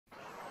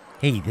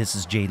Hey, this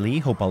is Jay Lee,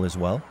 hope all is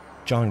well.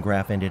 John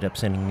Graff ended up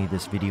sending me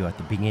this video at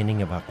the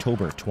beginning of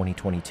October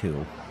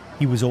 2022.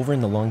 He was over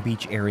in the Long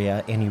Beach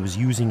area and he was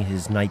using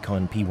his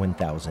Nikon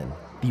P1000.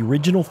 The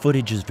original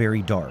footage is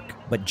very dark,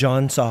 but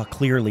John saw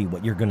clearly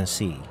what you're gonna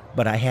see.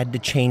 But I had to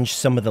change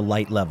some of the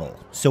light level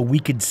so we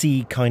could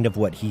see kind of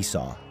what he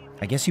saw.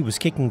 I guess he was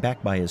kicking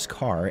back by his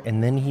car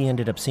and then he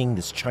ended up seeing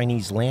this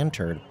Chinese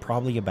lantern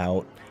probably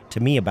about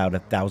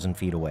 1,000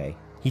 feet away.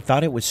 He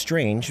thought it was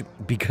strange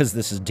because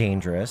this is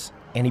dangerous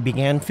and he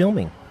began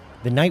filming.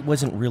 The night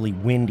wasn't really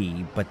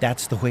windy, but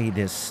that's the way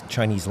this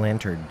Chinese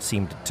lantern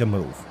seemed to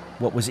move.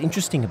 What was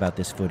interesting about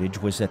this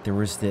footage was that there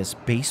was this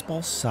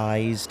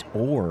baseball-sized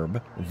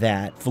orb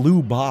that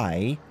flew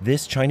by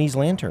this Chinese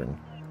lantern.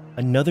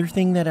 Another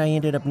thing that I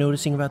ended up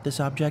noticing about this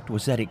object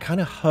was that it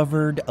kind of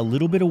hovered a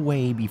little bit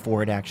away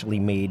before it actually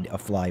made a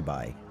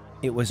flyby.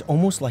 It was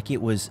almost like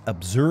it was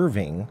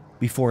observing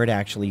before it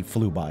actually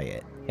flew by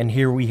it. And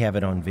here we have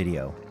it on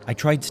video. I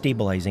tried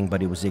stabilizing,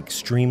 but it was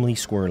extremely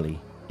squirrely.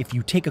 If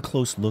you take a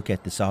close look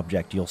at this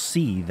object, you'll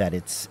see that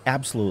it's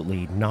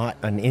absolutely not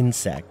an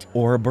insect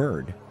or a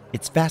bird.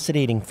 It's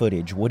fascinating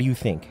footage. What do you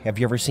think? Have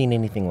you ever seen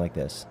anything like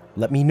this?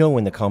 Let me know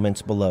in the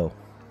comments below.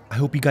 I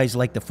hope you guys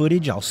like the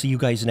footage. I'll see you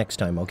guys next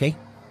time, okay?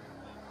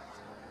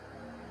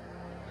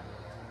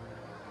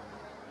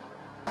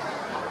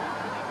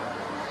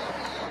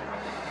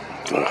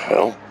 The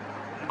hell?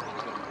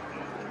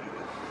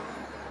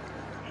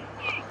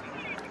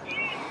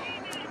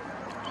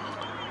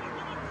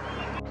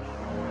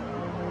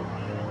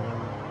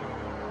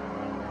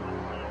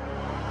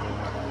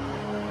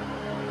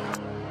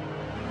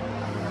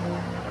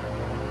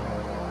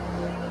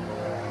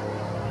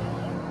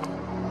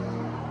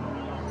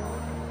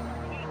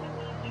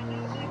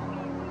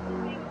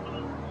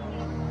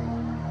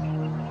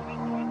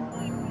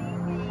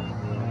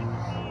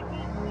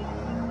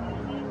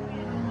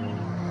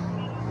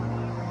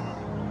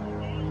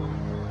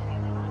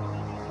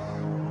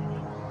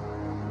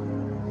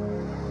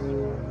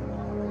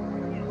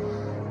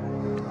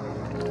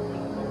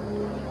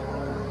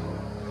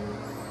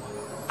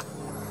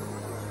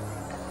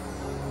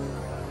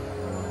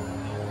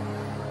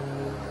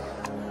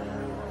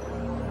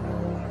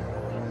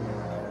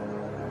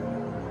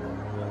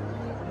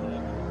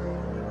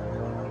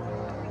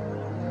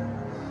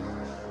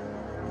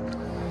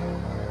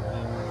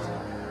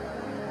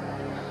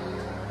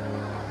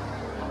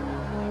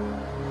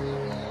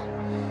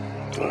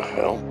 The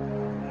hell?